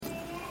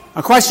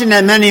A question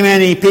that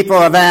many people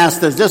have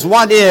asked is just,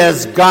 what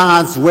is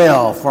God's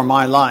will for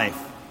my life?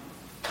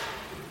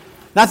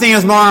 Nothing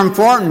is more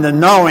important than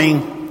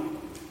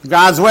knowing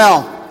God's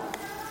will.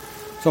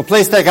 So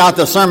please take out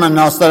the sermon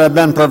notes that have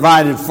been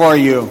provided for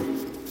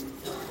you.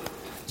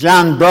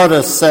 John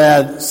Broadus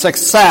said,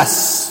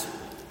 success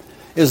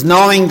is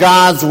knowing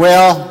God's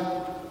will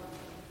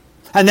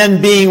and then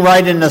being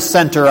right in the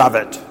center of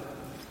it.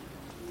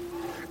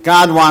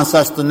 God wants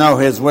us to know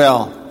His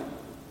will.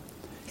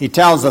 He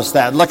tells us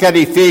that. Look at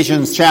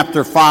Ephesians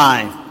chapter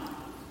 5.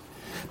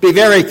 Be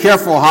very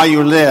careful how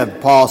you live,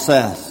 Paul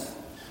says.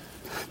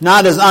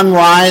 Not as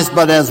unwise,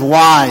 but as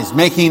wise,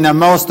 making the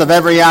most of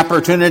every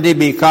opportunity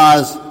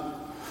because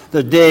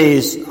the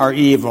days are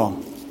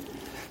evil.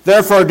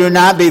 Therefore, do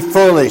not be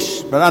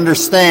foolish, but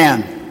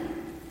understand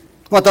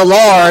what the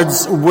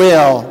Lord's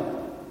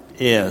will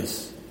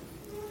is.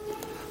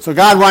 So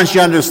God wants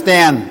you to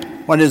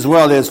understand what His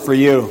will is for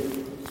you.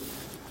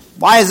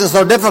 Why is it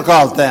so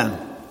difficult then?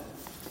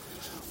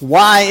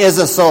 Why is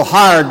it so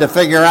hard to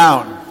figure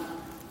out?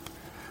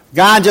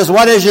 God, just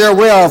what is your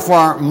will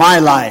for my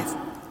life?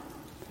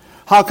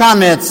 How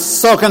come it's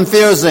so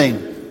confusing?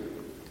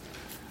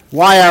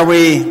 Why are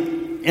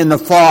we in the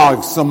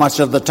fog so much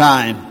of the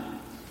time?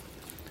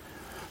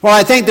 Well,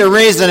 I think the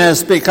reason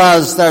is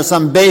because there's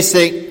some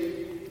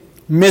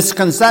basic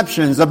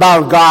misconceptions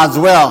about God's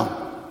will.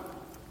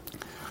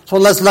 So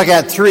let's look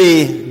at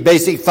 3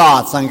 basic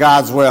thoughts on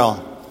God's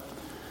will.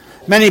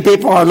 Many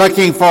people are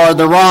looking for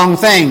the wrong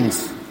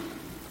things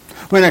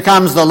when it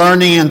comes to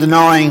learning and to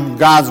knowing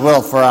God's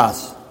will for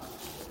us.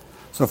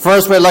 So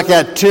first we look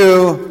at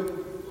 2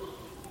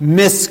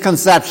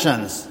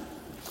 misconceptions.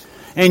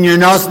 In your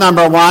notes,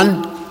 number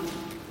 1,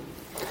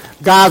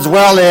 God's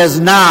will is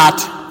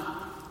not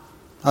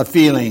a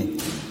feeling.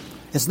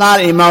 It's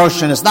not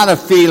emotion. It's not a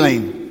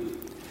feeling.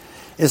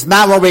 It's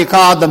not what we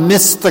call the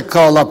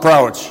mystical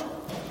approach,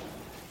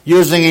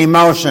 using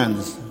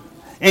emotions.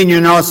 In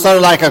your notes, sort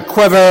of like a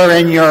quiver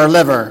in your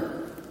liver.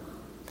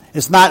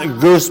 It's not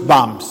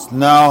goosebumps,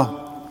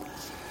 no.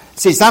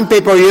 See, some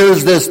people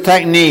use this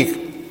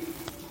technique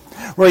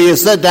where you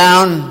sit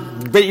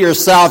down, put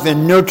yourself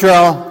in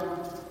neutral,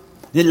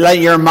 you let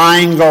your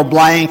mind go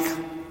blank.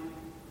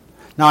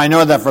 Now, I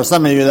know that for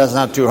some of you that's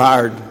not too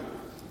hard.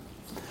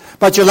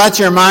 But you let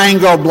your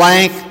mind go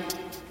blank.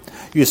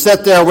 You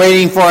sit there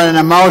waiting for an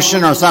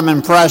emotion or some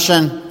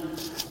impression.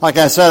 Like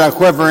I said, a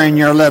quiver in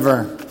your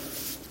liver.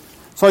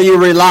 So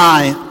you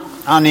rely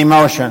on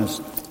emotions.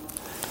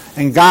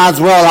 And God's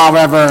will,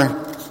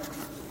 however,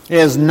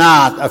 is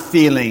not a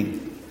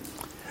feeling.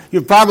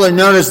 You've probably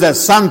noticed that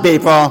some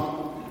people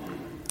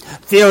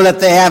feel that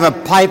they have a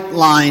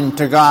pipeline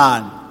to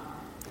God.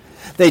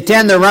 They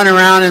tend to run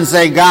around and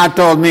say, God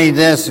told me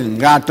this and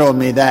God told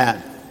me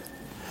that.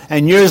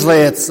 And usually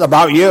it's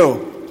about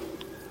you.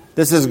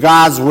 This is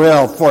God's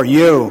will for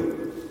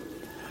you.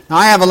 Now,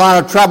 I have a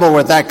lot of trouble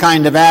with that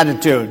kind of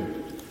attitude.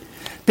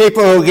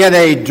 People who get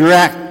a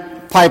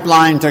direct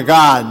pipeline to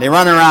God. They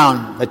run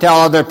around. They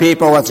tell other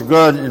people what's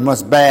good and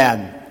what's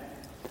bad.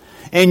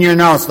 In your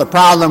notes, the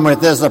problem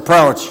with this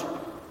approach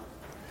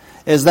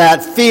is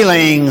that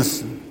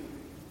feelings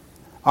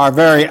are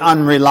very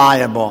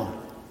unreliable.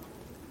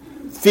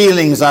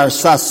 Feelings are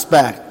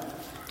suspect.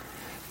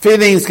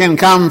 Feelings can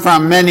come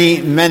from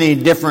many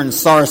different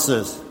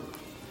sources.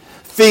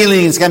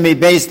 Feelings can be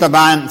based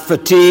upon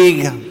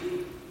fatigue,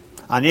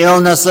 on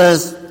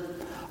illnesses,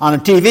 on a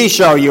TV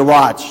show you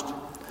watched,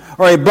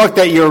 or a book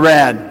that you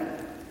read,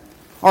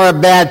 or a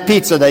bad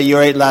pizza that you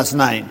ate last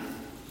night.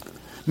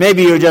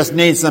 Maybe you just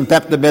need some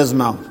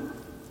Pepto-Bismol.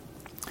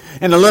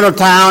 In a little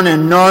town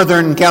in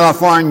northern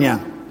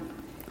California,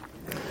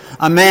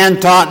 a man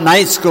taught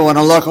night school in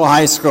a local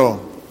high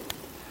school.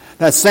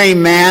 That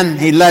same man,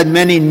 he led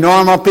many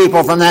normal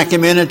people from that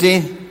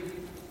community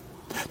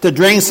to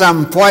drink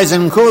some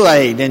poison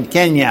Kool-Aid in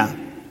Kenya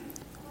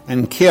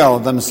and kill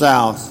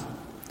themselves.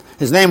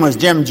 His name was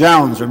Jim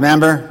Jones,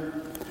 remember?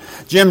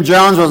 Jim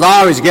Jones was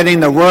always getting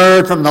the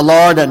word from the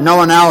Lord that no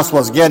one else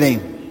was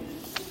getting.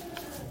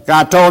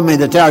 God told me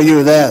to tell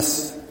you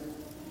this.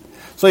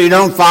 So you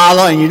don't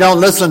follow and you don't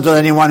listen to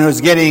anyone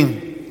who's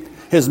getting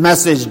his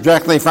message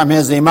directly from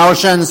his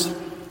emotions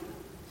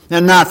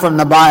and not from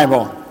the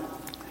Bible.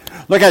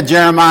 Look at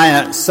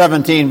Jeremiah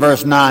 17,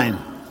 verse 9.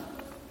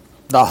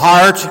 The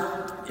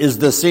heart is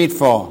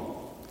deceitful.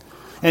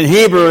 In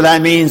Hebrew,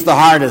 that means the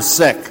heart is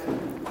sick.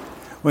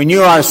 When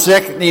you are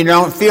sick, you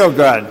don't feel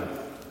good.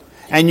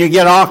 And you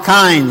get all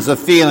kinds of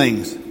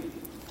feelings.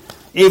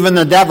 Even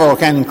the devil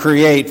can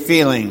create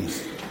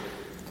feelings.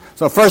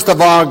 So first of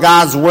all,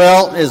 God's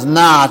will is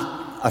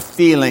not a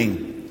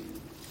feeling.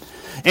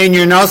 In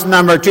your notes,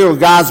 number 2,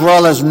 God's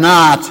will is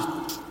not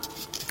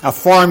a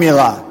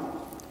formula.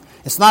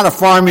 It's not a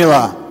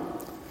formula.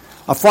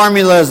 A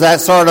formula is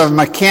that sort of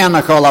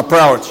mechanical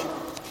approach.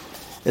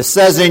 It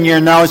says in your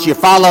notes, you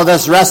follow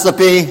this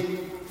recipe,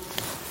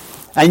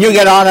 and you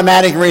get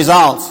automatic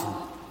results.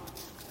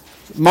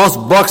 Most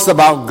books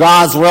about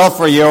God's will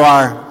for you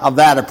are of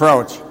that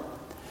approach.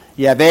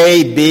 You have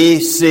A, B,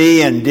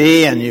 C, and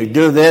D, and you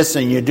do this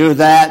and you do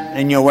that,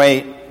 and you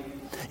wait.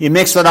 You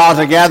mix it all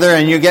together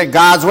and you get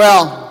God's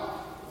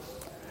will.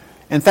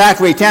 In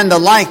fact, we tend to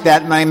like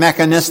that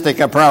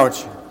mechanistic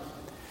approach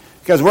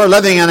because we're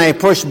living in a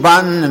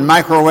push-button and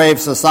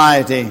microwave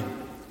society.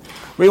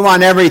 We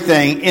want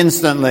everything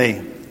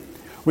instantly.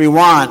 We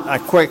want a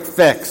quick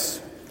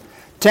fix.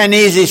 10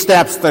 easy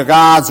steps to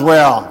God's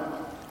will.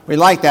 We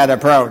like that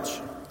approach.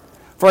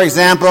 For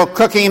example,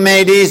 cooking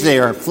made easy,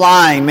 or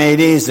flying made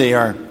easy,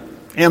 or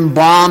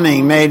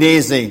embalming made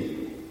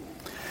easy.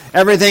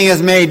 Everything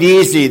is made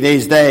easy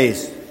these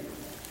days.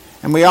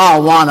 And we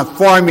all want a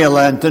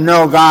formula and to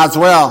know God's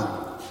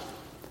will.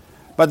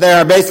 But there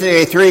are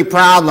basically 3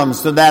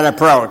 problems to that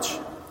approach.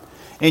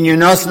 In your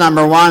notes,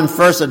 number 1,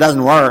 first, it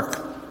doesn't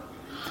work.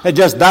 It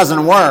just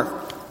doesn't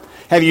work.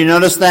 Have you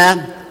noticed that?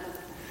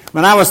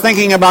 When I was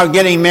thinking about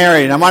getting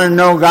married, I wanted to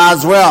know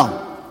God's will.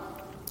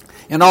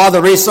 In all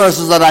the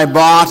resources that I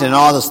bought and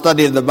all the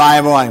study of the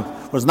Bible, I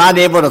was not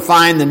able to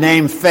find the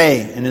name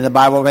Faye in the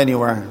Bible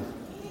anywhere.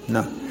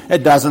 No.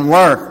 It doesn't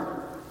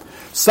work.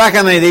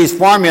 Secondly, these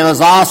formulas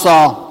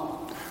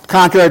also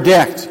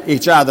contradict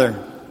each other.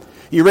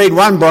 You read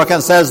one book and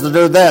it says to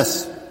do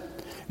this.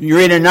 You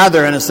read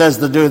another and it says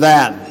to do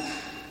that.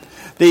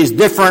 These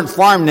different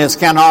formulas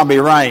can't all be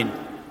right.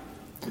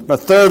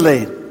 But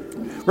thirdly,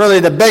 really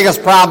the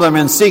biggest problem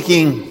in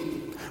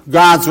seeking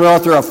God's will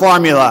through a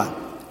formula,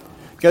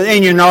 because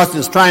in your notes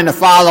it's trying to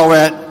follow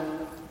it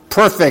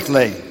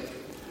perfectly.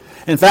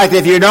 In fact,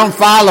 if you don't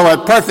follow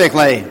it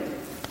perfectly,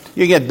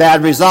 you get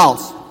bad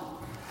results.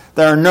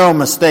 There are no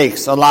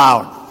mistakes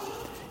allowed.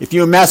 If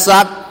you mess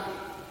up,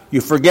 you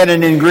forget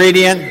an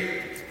ingredient,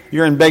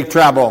 you're in big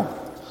trouble.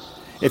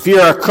 If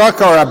you're a cook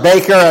or a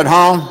baker at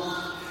home,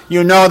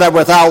 you know that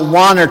without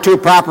 1 or 2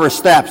 proper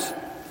steps,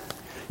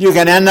 you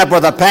can end up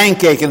with a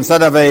pancake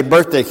instead of a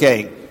birthday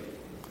cake.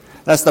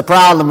 That's the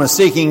problem with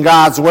seeking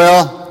God's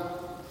will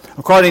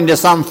according to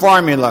some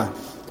formula.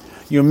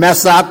 You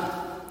mess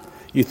up,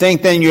 you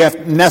think then you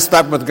have messed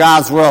up with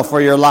God's will for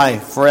your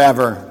life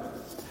forever.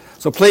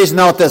 So please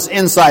note this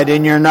insight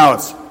in your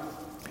notes.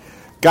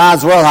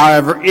 God's will,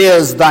 however,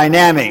 is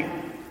dynamic.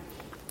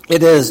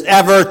 It is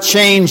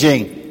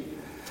ever-changing.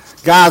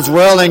 God's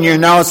will in your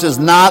notes is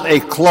not a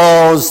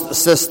closed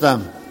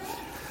system.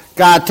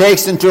 God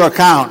takes into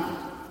account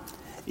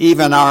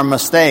even our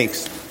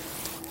mistakes.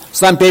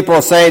 Some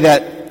people say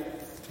that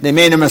they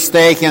made a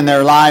mistake in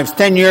their lives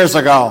 10 years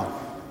ago,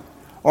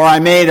 or I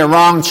made a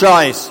wrong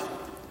choice.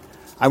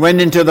 I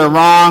went into the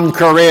wrong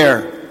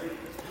career.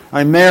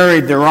 I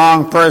married the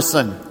wrong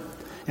person,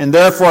 and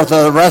therefore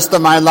for the rest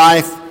of my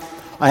life,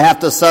 I have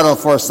to settle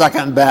for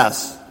second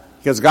best,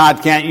 because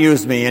God can't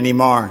use me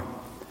anymore.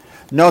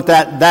 Note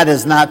that that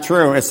is not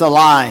true. It's a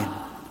lie.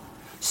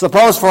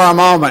 Suppose for a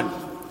moment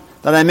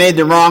that I made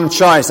the wrong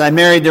choice. I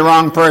married the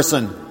wrong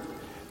person.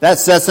 That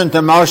sets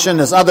into motion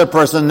this other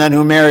person then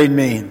who married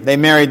me. They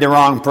married the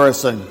wrong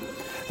person.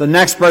 The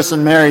next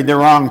person married the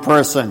wrong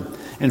person.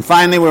 And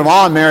finally, we've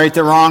all married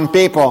the wrong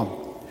people.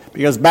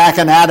 Because back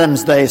in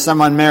Adam's day,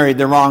 someone married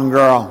the wrong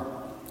girl.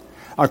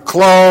 A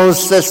closed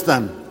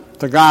system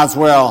to God's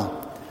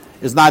will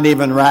is not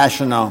even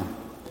rational.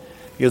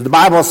 Because the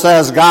Bible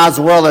says God's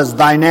will is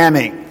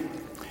dynamic.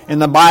 In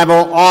the Bible,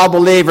 all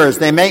believers,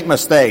 they make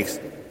mistakes.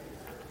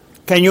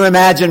 Can you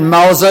imagine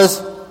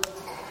Moses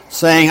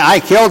saying, I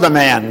killed a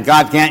man,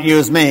 God can't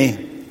use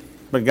me,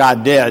 but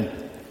God did.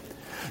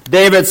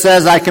 David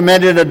says, I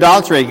committed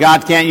adultery,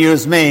 God can't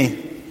use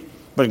me,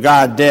 but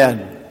God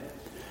did.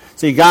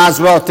 See,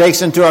 God's will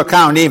takes into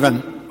account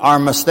even our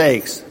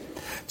mistakes.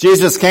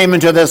 Jesus came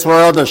into this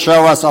world to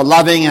show us a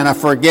loving and a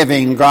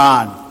forgiving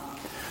God.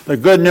 The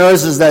good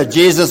news is that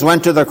Jesus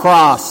went to the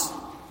cross.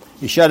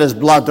 He shed his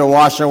blood to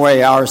wash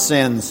away our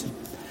sins.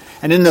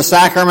 And in the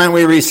sacrament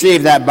we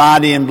receive that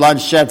body and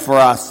blood shed for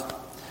us,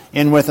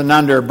 in with and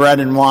under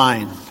bread and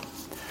wine.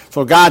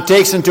 So God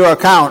takes into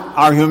account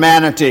our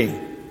humanity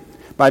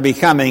by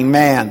becoming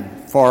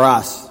man for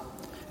us.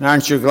 And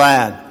aren't you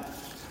glad?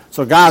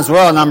 So God's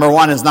will, number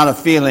 1, is not a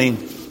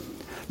feeling.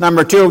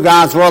 Number 2,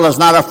 God's will is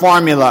not a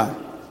formula.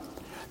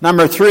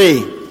 Number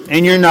 3,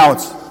 in your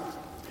notes,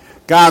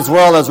 God's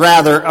will is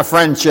rather a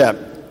friendship.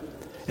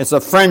 It's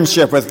a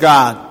friendship with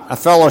God, a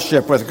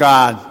fellowship with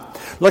God.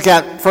 Look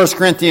at 1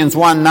 Corinthians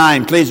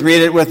 1:9. Please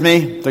read it with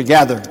me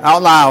together,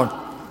 out loud.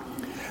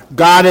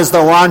 God is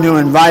the one who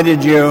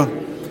invited you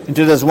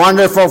into this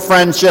wonderful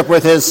friendship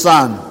with his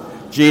Son,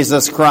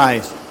 Jesus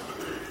Christ.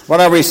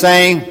 What are we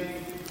saying?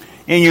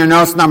 In your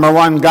notes, number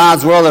 1,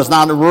 God's will is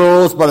not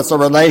rules, but it's a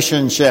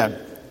relationship.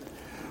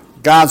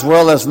 God's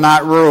will is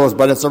not rules,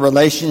 but it's a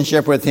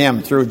relationship with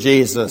him through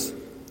Jesus.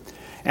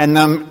 And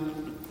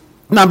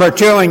number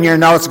 2 in your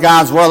notes,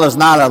 God's will is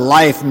not a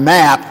life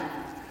map,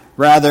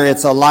 rather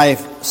it's a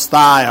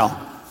lifestyle.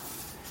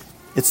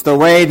 It's the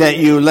way that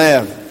you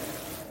live.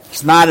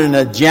 It's not an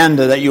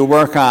agenda that you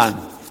work on.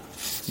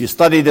 You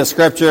study the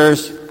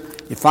scriptures,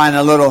 you find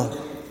a little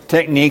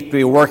technique to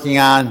be working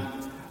on,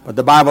 but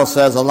the Bible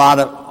says a lot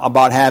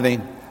about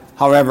having,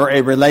 however,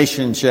 a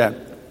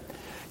relationship.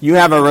 You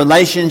have a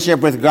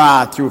relationship with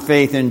God through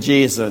faith in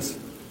Jesus.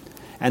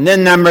 And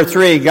then number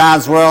 3,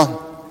 God's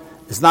will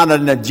is not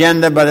an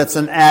agenda, but it's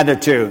an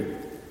attitude.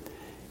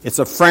 It's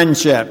a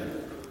friendship.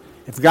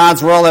 If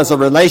God's will is a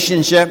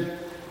relationship,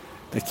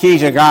 the key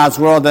to God's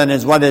will then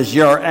is what is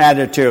your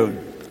attitude.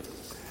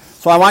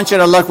 So I want you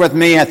to look with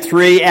me at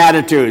 3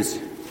 attitudes,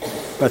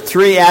 but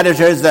 3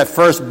 attitudes that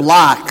first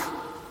block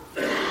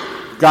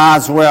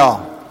God's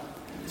will.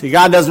 See,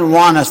 God doesn't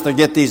want us to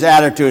get these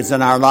attitudes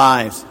in our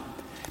lives,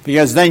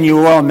 because then you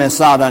will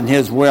miss out on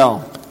His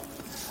will.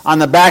 On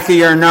the back of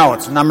your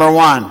notes, number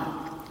 1,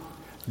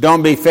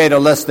 don't be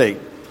fatalistic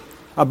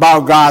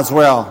about God's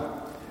will.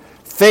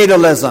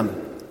 Fatalism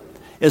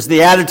is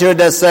the attitude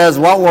that says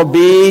what will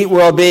be,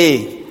 will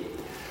be.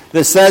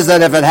 This says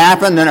that if it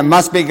happened, then it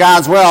must be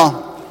God's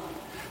will.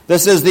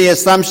 This is the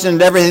assumption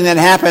that everything that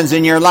happens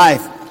in your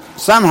life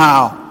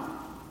somehow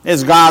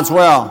is God's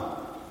will.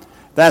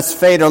 That's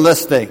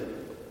fatalistic.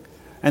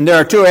 And there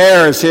are 2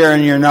 errors here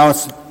in your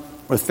notes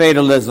with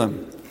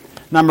fatalism.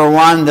 Number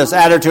 1, this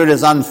attitude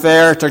is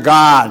unfair to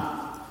God.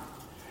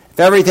 If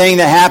everything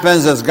that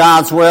happens is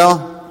God's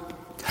will,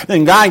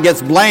 then God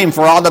gets blamed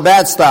for all the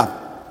bad stuff.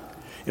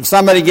 If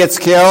somebody gets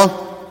killed,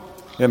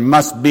 it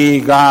must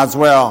be God's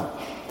will.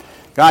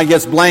 God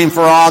gets blamed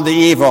for all the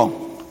evil.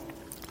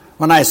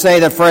 When I say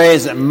the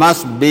phrase, it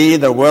must be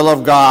the will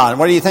of God,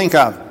 what do you think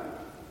of?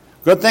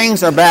 Good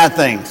things or bad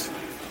things?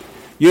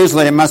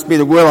 Usually it must be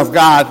the will of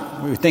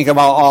God. We think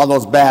about all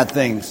those bad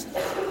things.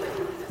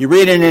 You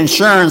read an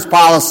insurance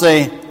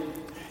policy,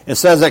 it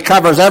says it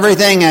covers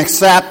everything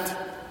except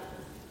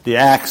the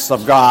acts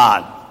of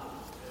God.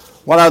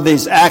 What are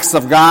these acts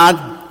of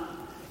God?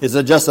 Is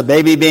it just a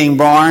baby being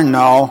born?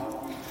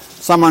 No.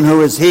 Someone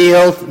who is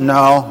healed?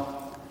 No.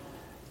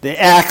 The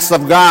acts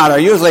of God are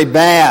usually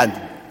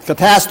bad.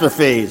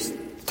 Catastrophes,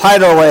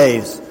 tidal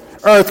waves,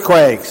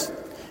 earthquakes.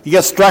 You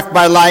get struck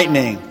by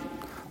lightning.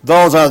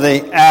 Those are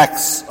the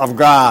acts of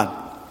God.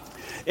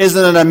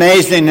 Isn't it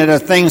amazing that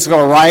if things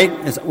go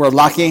right, we're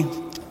lucky?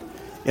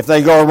 If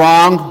they go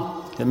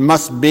wrong, it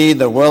must be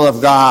the will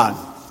of God.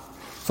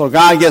 So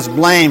God gets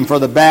blamed for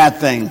the bad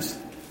things.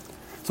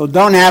 So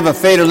don't have a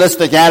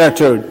fatalistic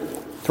attitude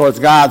towards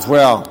God's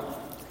will.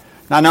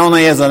 Not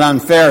only is it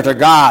unfair to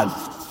God,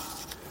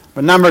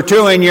 but number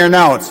 2 in your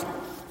notes,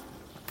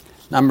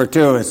 number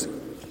 2 is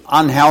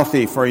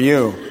unhealthy for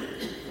you.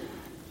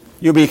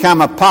 You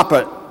become a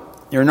puppet.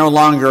 You're no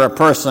longer a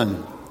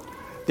person.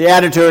 The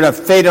attitude of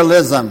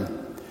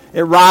fatalism,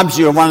 it robs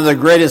you of one of the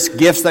greatest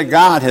gifts that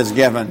God has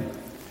given.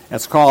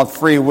 It's called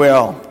free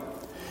will.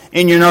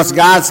 In your notes,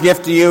 God's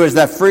gift to you is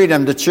that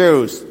freedom to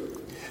choose.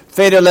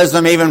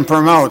 Fatalism even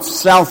promotes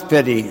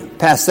self-pity,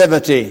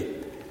 passivity.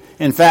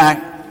 In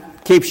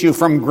fact, keeps you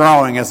from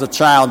growing as a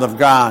child of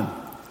God.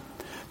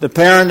 The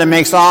parent that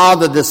makes all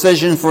the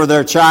decisions for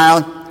their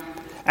child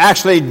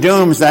actually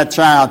dooms that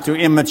child to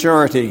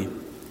immaturity.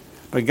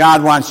 But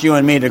God wants you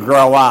and me to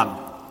grow up.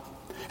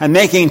 And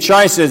making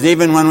choices,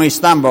 even when we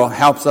stumble,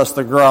 helps us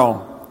to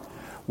grow.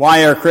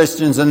 Why are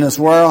Christians in this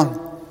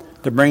world?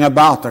 To bring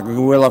about the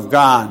will of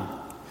God.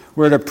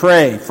 We're to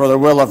pray for the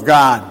will of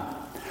God.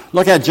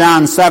 Look at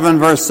John 7,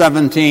 verse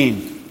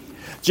 17.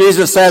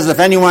 Jesus says, if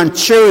anyone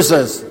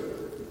chooses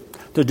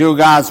to do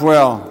God's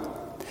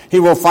will, he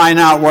will find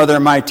out whether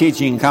my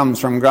teaching comes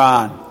from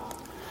God.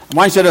 I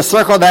want you to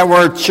circle that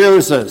word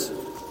chooses.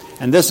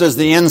 And this is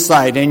the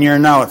insight in your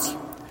notes.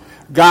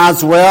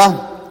 God's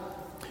will,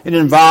 it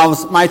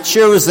involves my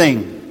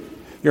choosing.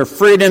 Your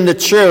freedom to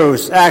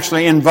choose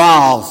actually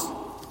involves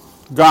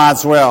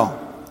God's will.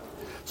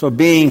 So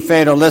being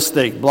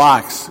fatalistic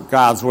blocks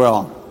God's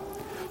will.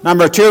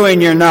 Number 2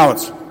 in your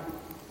notes,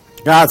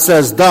 God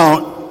says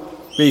don't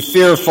be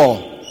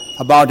fearful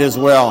about His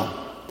will.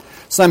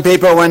 Some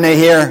people, when they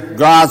hear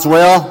God's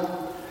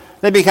will,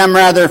 they become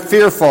rather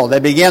fearful. They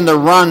begin to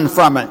run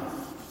from it.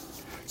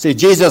 See,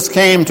 Jesus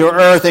came to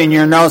earth in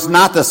your notes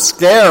not to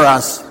scare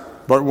us,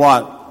 but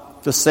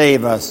what? To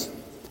save us.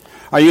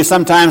 Are you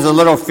sometimes a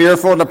little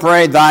fearful to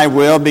pray, thy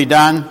will be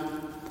done?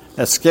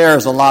 That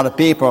scares a lot of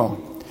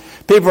people.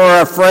 People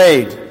are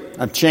afraid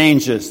of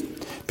changes.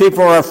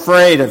 People are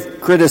afraid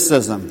of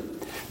criticism.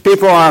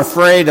 People are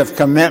afraid of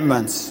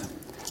commitments.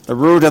 The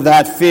root of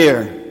that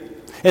fear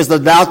is the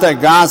doubt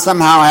that God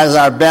somehow has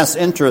our best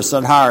interests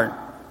at heart.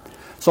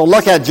 So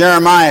look at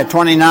Jeremiah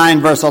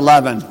 29, verse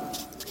 11.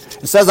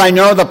 It says, I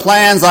know the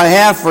plans I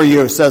have for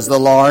you, says the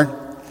Lord.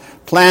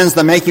 Plans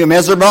to make you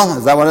miserable?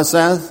 Is that what it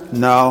says?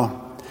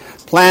 No.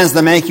 Plans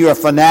to make you a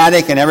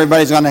fanatic and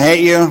everybody's going to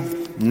hate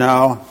you?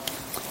 No.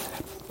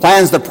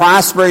 Plans to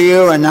prosper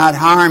you and not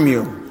harm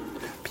you.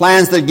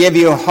 Plans to give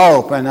you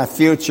hope and a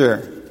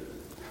future.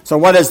 So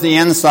what is the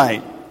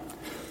insight?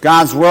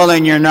 God's will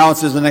in your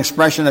notes is an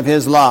expression of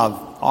His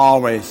love,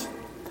 always.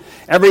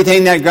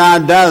 Everything that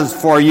God does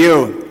for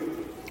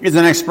you is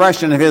an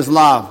expression of His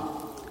love.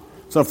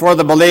 So for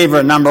the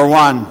believer, number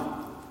 1,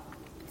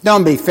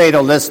 don't be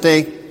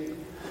fatalistic.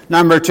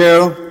 Number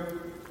 2,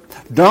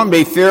 don't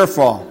be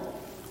fearful.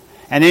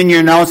 And in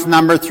your notes,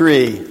 number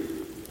 3,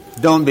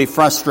 don't be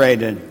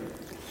frustrated.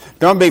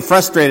 Don't be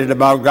frustrated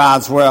about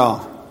God's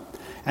will.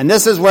 And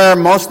this is where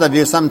most of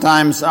you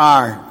sometimes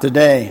are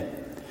today.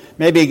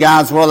 Maybe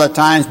God's will at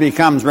times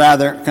becomes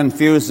rather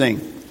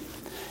confusing.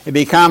 It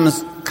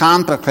becomes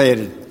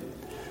complicated.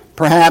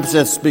 Perhaps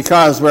it's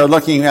because we're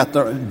looking at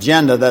the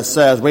agenda that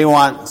says we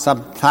want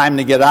some time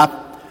to get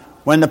up,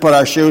 when to put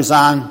our shoes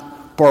on,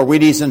 pour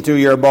Wheaties into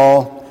your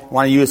bowl,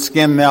 want to use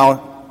skim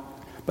milk.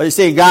 But you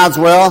see, God's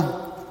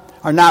will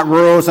are not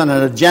rules and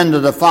an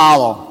agenda to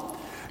follow.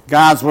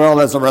 God's will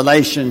is a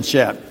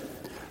relationship.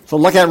 So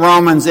look at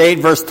Romans 8,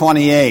 verse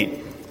 28.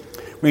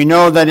 We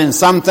know that in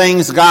some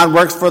things God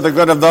works for the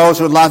good of those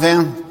who love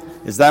him.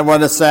 Is that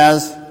what it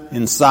says?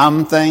 In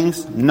some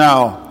things?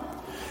 No.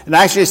 It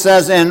actually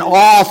says in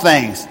all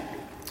things.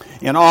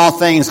 In all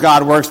things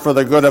God works for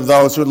the good of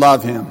those who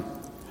love him.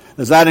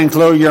 Does that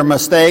include your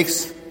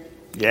mistakes?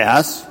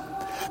 Yes.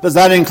 Does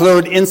that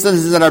include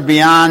instances that are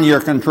beyond your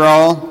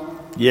control?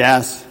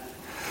 Yes.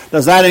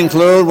 Does that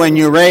include when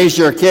you raise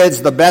your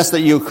kids the best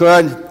that you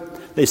could,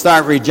 they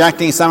start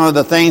rejecting some of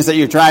the things that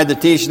you tried to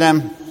teach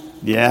them?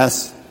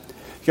 Yes.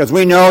 Because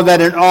we know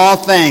that in all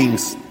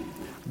things,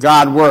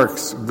 God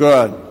works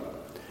good.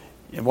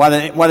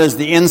 What is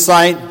the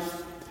insight?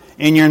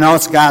 In your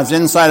notes, God's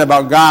insight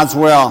about God's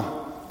will.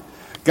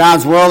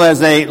 God's will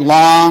is a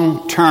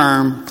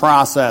long-term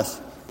process.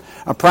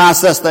 A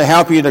process to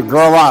help you to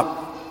grow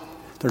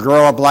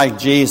up like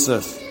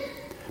Jesus.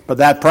 But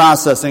that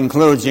process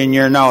includes in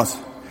your notes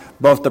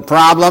both the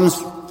problems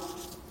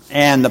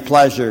and the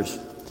pleasures.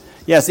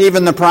 Yes,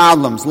 even the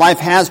problems. Life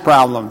has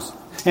problems.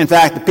 In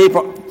fact,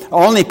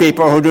 only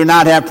people who do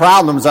not have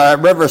problems are at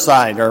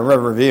Riverside or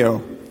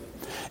Riverview.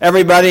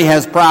 Everybody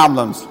has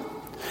problems.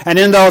 And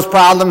in those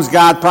problems,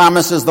 God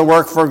promises the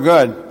work for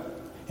good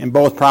in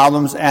both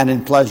problems and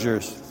in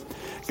pleasures.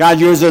 God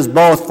uses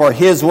both for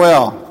his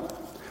will.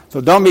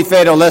 So don't be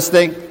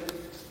fatalistic.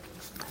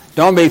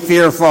 Don't be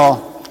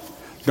fearful.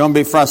 Don't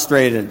be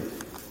frustrated.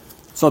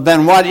 So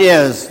then what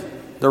is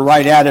the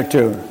right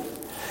attitude?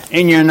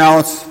 In your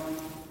notes,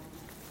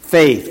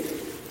 faith.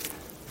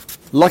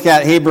 Look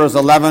at Hebrews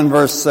 11,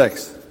 verse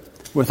 6.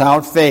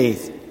 Without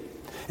faith,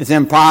 it's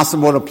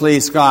impossible to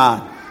please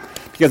God.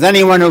 Because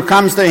anyone who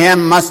comes to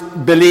him must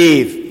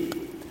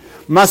believe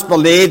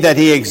that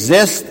he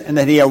exists and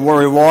that he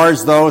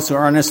rewards those who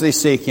earnestly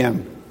seek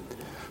him.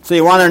 So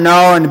you want to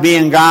know and be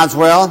in God's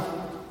will?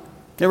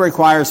 It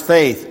requires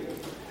faith.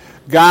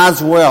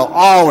 God's will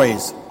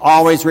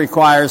always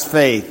requires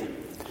faith.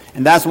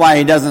 And that's why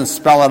he doesn't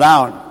spell it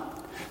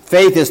out.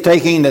 Faith is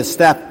taking the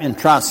step in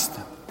trust,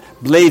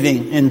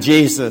 believing in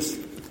Jesus,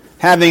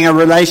 having a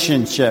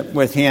relationship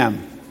with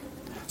him.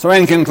 So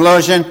in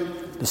conclusion,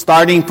 the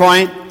starting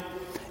point,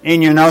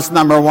 in your notes,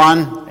 number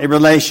 1, a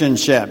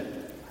relationship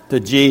to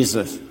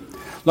Jesus.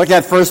 Look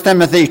at 1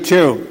 Timothy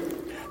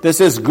 2.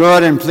 This is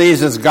good and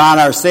pleases God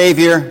our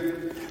Savior,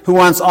 who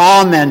wants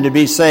all men to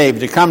be saved,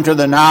 to come to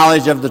the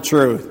knowledge of the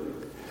truth.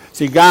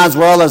 See, God's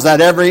will is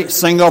that every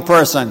single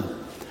person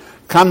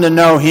come to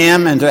know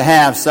him and to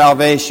have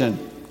salvation.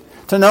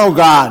 To know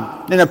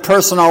God in a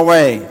personal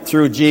way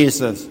through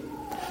Jesus.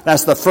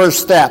 That's the first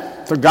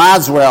step to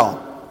God's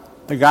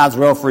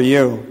will for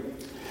you.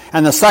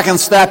 And the second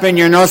step in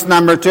your notes,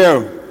 number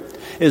 2,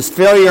 is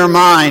fill your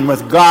mind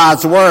with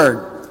God's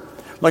Word.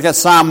 Look at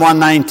Psalm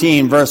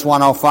 119, verse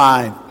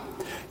 105.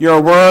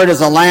 Your Word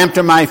is a lamp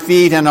to my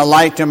feet and a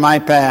light to my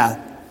path.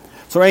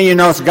 So in your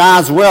notes,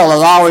 God's will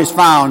is always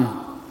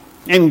found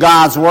in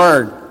God's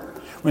Word.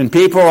 When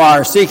people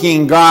are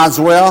seeking God's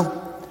will,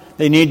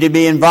 they need to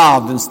be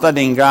involved in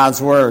studying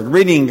God's Word,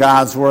 reading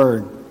God's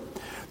Word.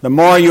 The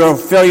more you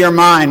fill your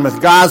mind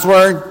with God's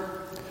Word,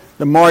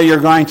 the more you're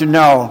going to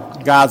know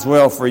God's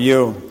will for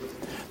you.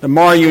 The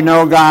more you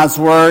know God's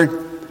Word,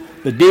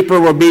 the deeper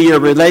will be your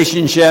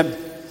relationship,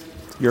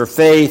 your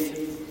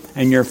faith,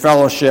 and your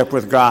fellowship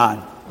with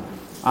God.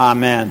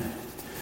 Amen.